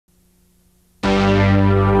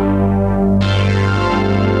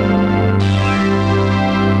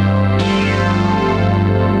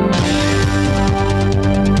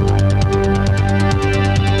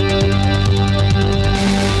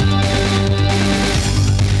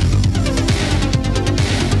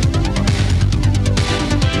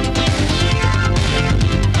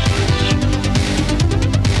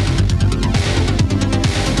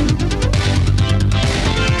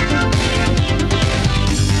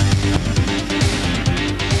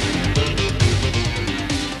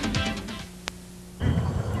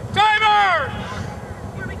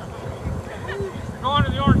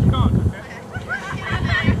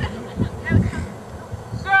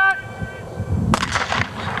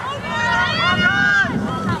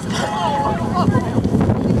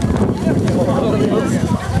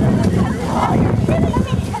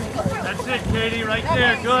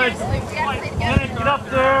good. Get up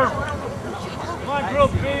there. Come on,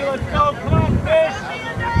 Group B, let's go. Come on, fish.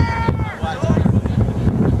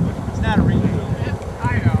 It's not a reach. I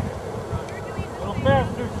know. A little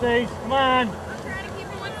faster, Stace. Come on.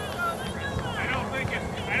 I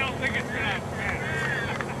don't think it's gonna happen.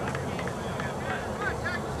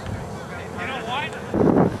 You know what?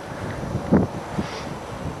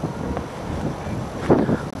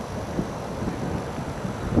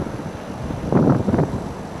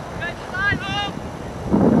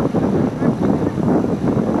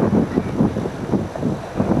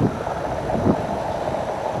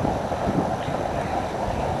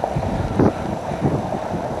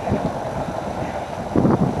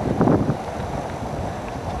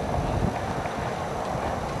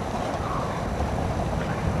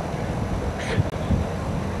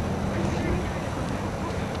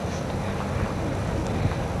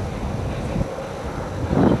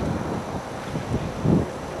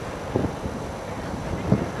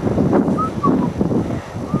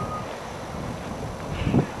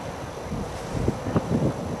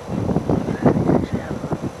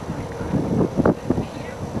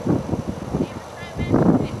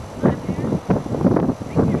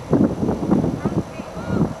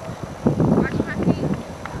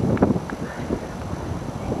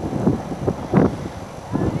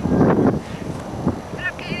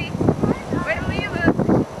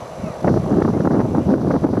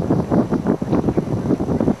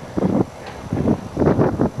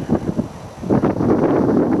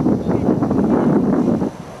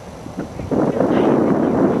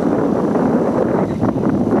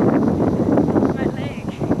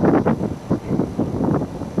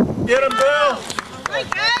 Get him, Bill! Right,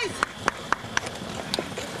 guys!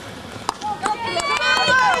 Go,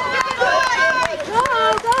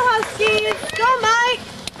 Huskies! Go, Mike!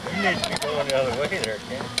 You need to be going the other way there,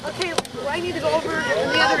 Ken. Okay, I need to go over to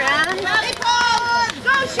the other end.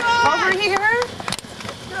 Go, Sean! Over here.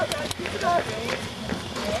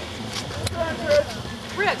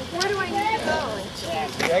 Rick, where do I need to go?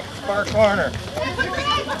 The extra far corner.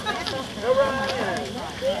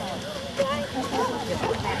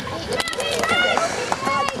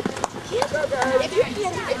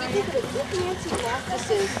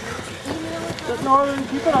 Just Northern,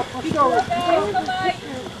 keep it up. Let's go. Come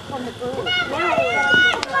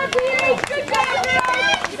on, Peter! Good job,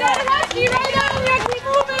 Rick! You got a husky right on! Rick, keep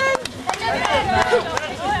moving!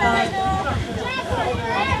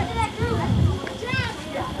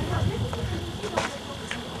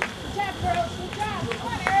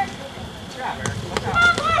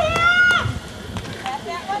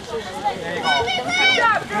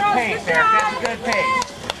 Good pace there, that's a good pace.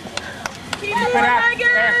 Keep it up,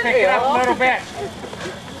 there, pick it up a little bit.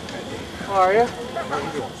 How are you?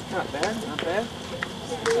 Not bad, not bad.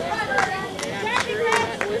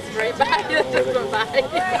 Was right by you, just went by.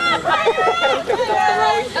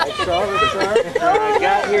 I saw the chart and I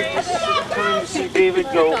got here just trying to see David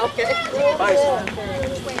go. Okay. Bye, son.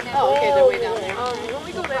 Oh, okay, they're way down there. When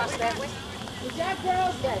we go that way. Good job,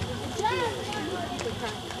 girls. Good job.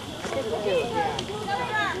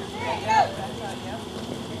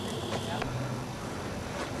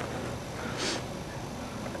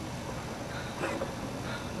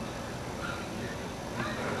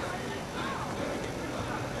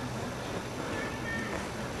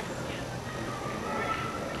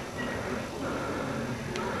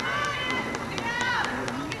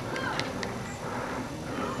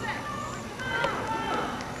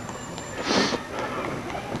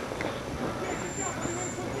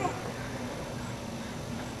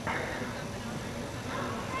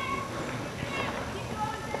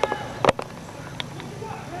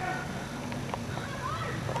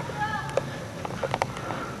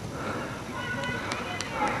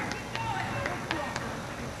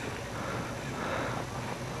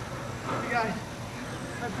 Guys,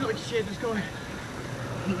 I feel like shit is going.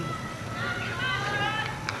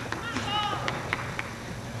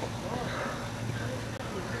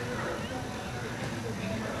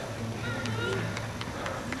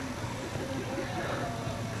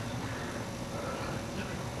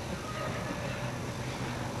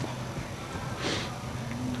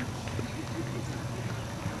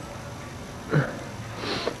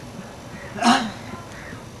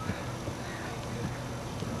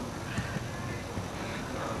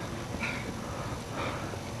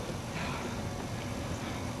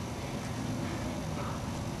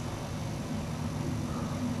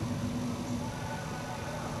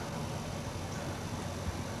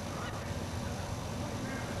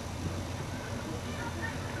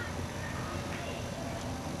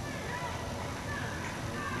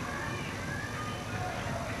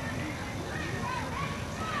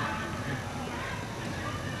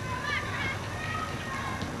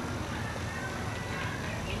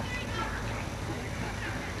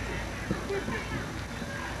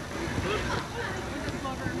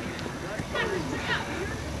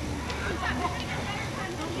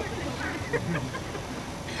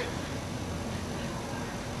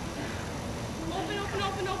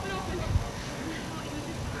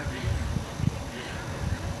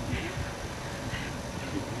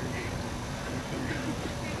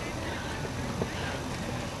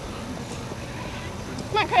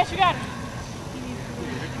 Come on, Chris, you got it.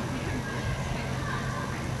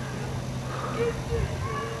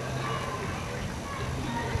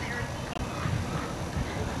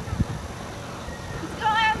 Let's go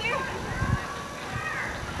out here.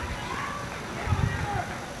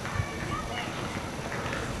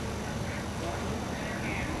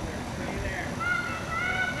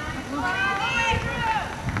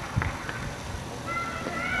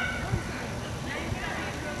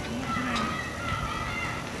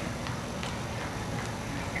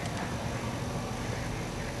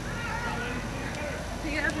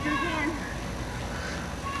 Pick it up if you can.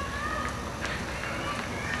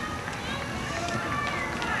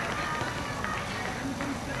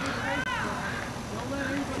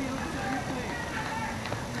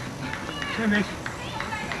 Here, Mitch.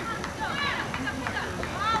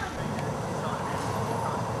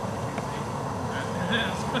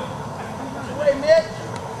 Wait, Mitch.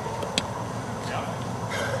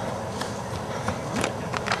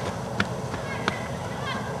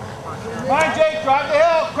 Come on, Jake, drive the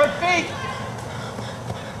hill, quick feet.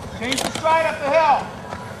 Change the stride up the hill.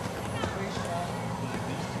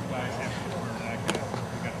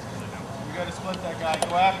 You got to split that guy.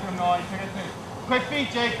 Go after him, Noah. You take it. Quick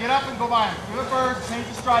feet, Jake. Get up and go by him. Do it first. Change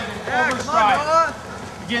the stride. Then overstride.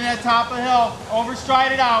 Begin at the top of the hill.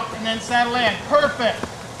 Overstride it out and then settle in. Perfect.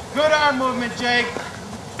 Good arm movement, Jake.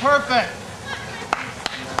 Perfect.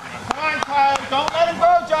 Come on, Kyle. Don't let him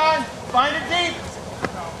go, John. Find it deep.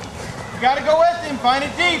 You got to go with him. Find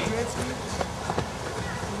it deep.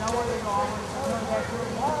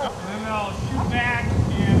 Then they'll shoot back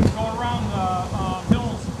and go around the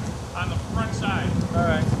hills on the front side. All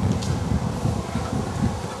right.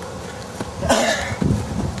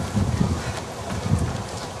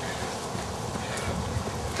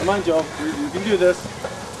 Come on, Joe. You can do this.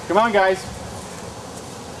 Come on, guys.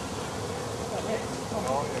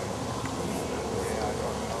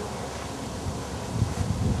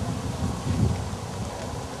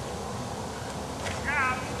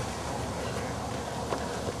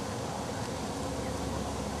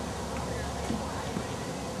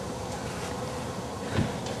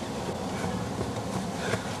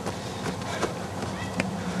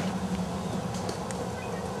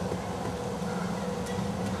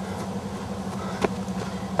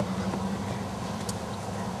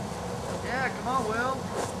 Yeah, come on, Will.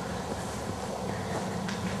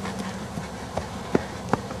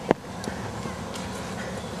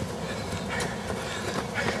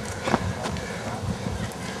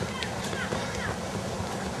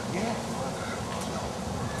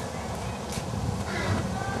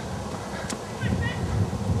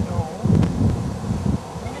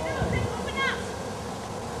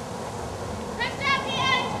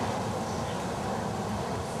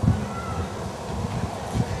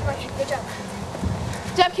 Good job.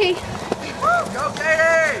 Good job, Key. Go,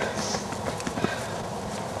 Katie!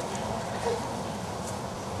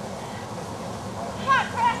 Come on,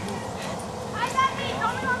 Chris. I got me.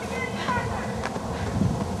 Don't let me get any farther.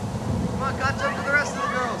 Come on, catch up to the rest of the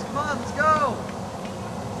girls. Come on, let's go!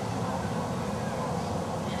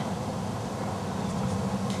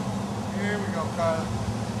 Here we go, Kyle.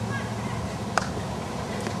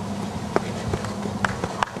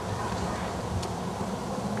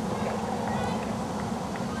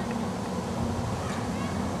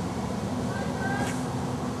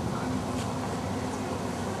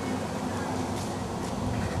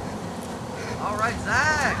 All right,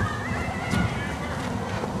 Zach.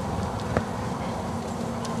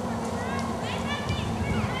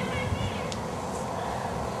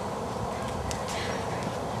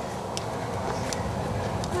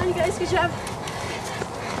 Come on, you guys. Good job.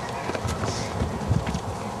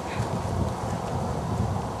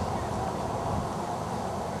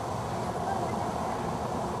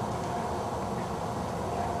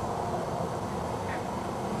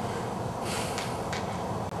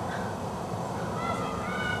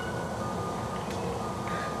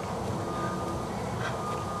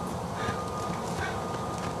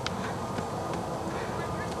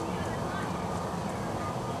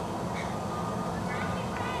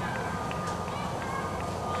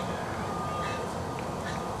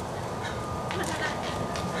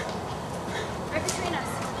 Right between us.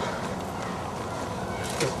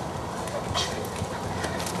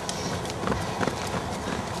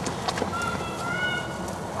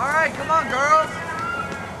 All right, come on, girls.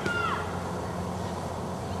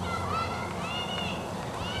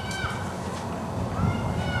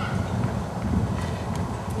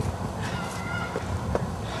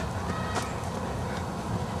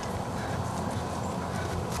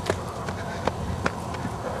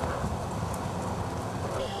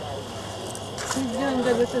 doing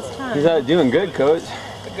good with his time. He's out doing good, Coach.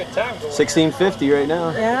 It's a good time. 1650 right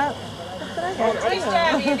now. Yeah. That's what I got. Nice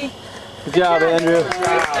job, Andy. Good job, Andrew.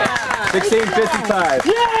 1655.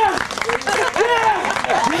 Yeah!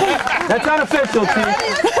 That's unofficial, Chief.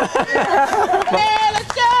 Hey,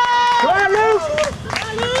 let's go! Come on, Luke!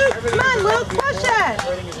 Come on, Luke, push it.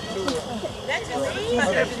 That's easy.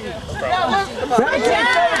 Come on.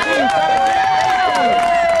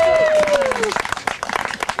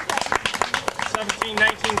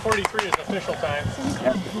 17:19:43 is official time.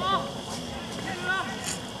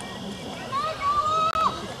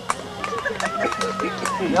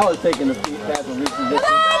 Y'all is taking the feet path and reaching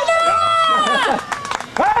distance.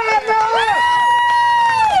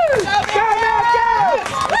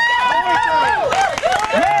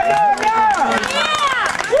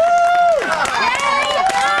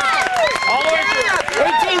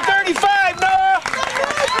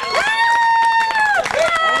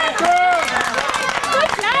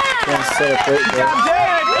 Set up right there.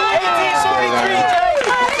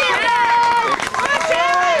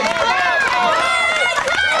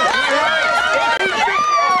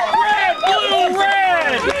 Red, blue,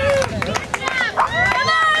 red!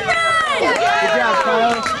 Good job,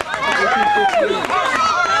 Carlos.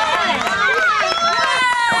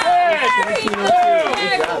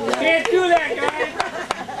 Can't do that, guys!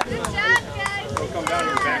 Good job, guys. Don't come down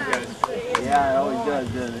your back, guys. Yeah, it always does,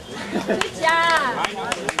 doesn't it? Good job.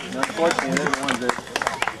 Unfortunately, they're the ones that,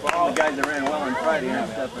 all the guys that ran well on Friday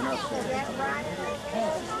aren't stepping up.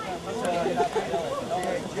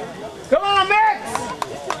 Come on, Max!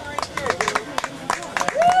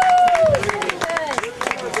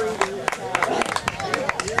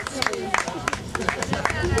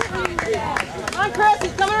 Come on, Chris,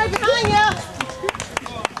 he's coming right behind you.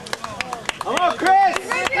 Come on, Chris!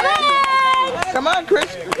 Come on,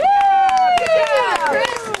 Chris.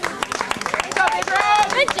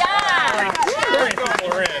 Good job. Very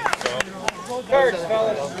couple are in, so. Cards,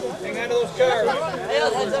 fellas. Hang on to those cards.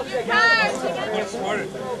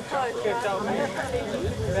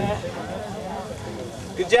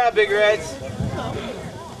 Good job, Big Reds.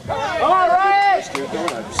 All right! Good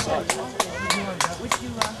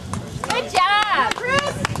job.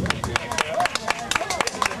 Chris.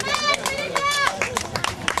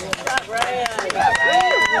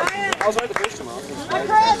 I was right to fish tomorrow.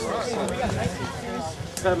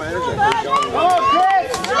 Had my energy. Oh,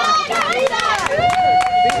 Chris!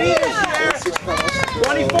 Big this year.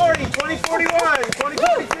 2040, 2041, 2042.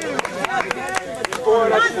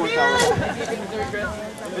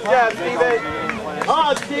 Good job, Steven.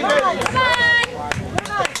 Oh, Steven. Come on.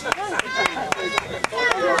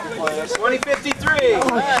 2053.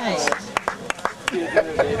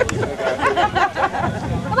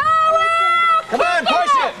 Come on,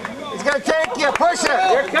 push it. He's gonna take you. Push it.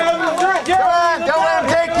 Here comes the Come on, don't let him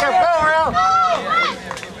take you. Go around.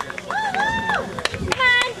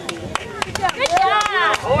 Good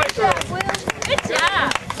job. Good job.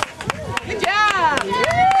 Good job. Good job.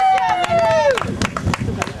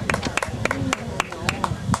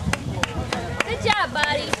 Good job,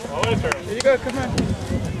 buddy. Here you go, come on.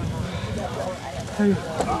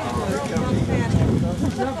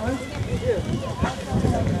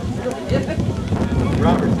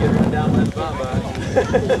 Robert's getting run down left by.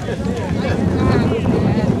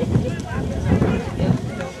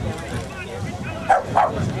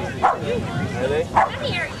 Are they? I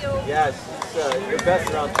hear you. Yes, your best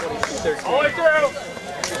around 22-13. All the way through!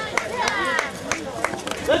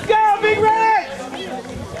 Let's go, Big Red!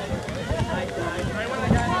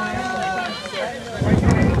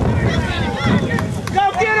 Go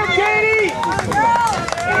get him, Katie!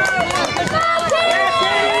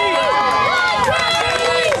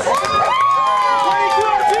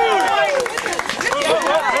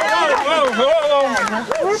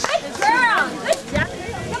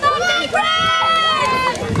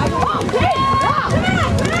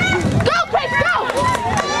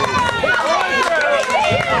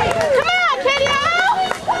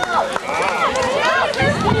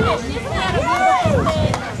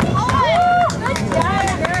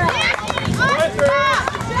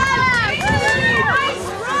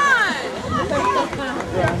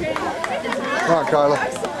 Come on, Carla.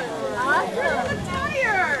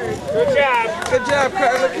 Good job. Good job,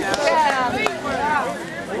 Carla.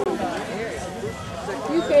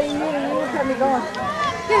 You kidding me? You kept me going.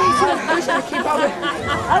 Yeah, he's just pushing to keep up with it.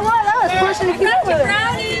 I was pushing to keep up with it.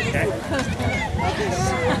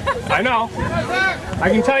 I know. I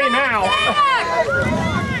can tell you now.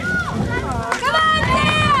 Come on,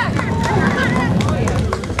 Zach!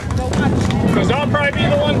 Because I'll probably be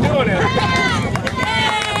the one doing it.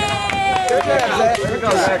 Good job,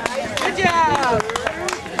 Zach. Good job.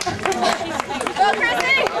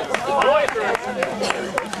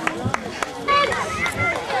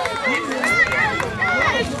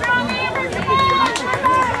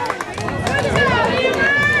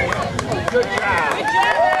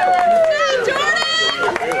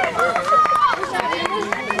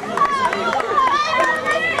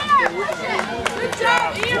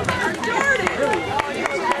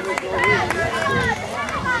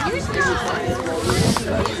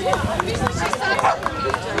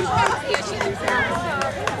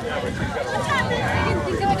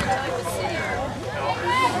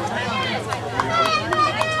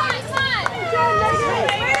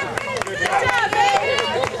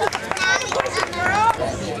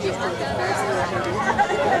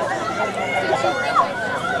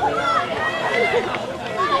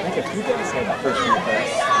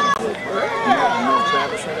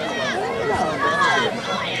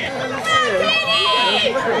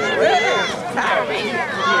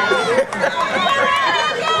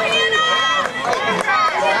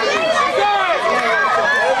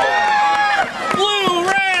 Blue,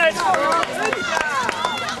 red.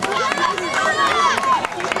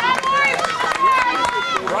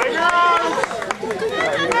 Right arm.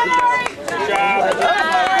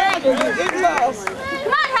 Good job.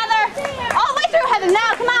 Come on, Heather. All the way through, Heather.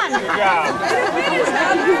 Now, come on. Good job.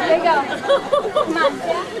 There you go. Come on.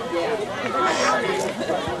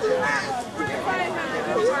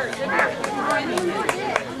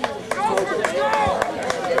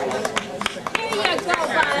 There you go,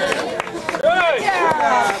 buddy. Good.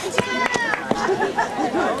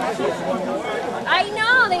 I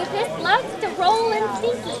know, they just love to roll and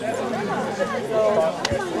stinky.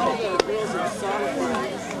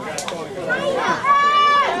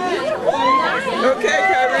 Okay,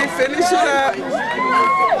 Kyrie, finish it up.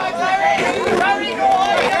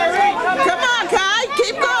 Come on, Kai,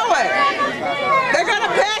 keep going. They're going to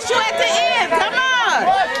pass you at the end. Come on.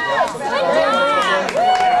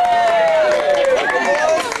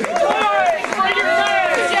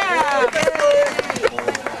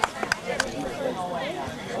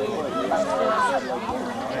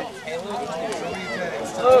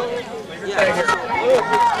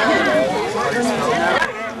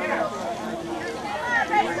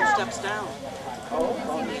 Steps down.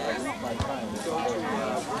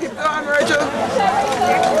 Keep going, Rachel.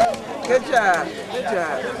 Good job. Good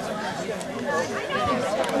job.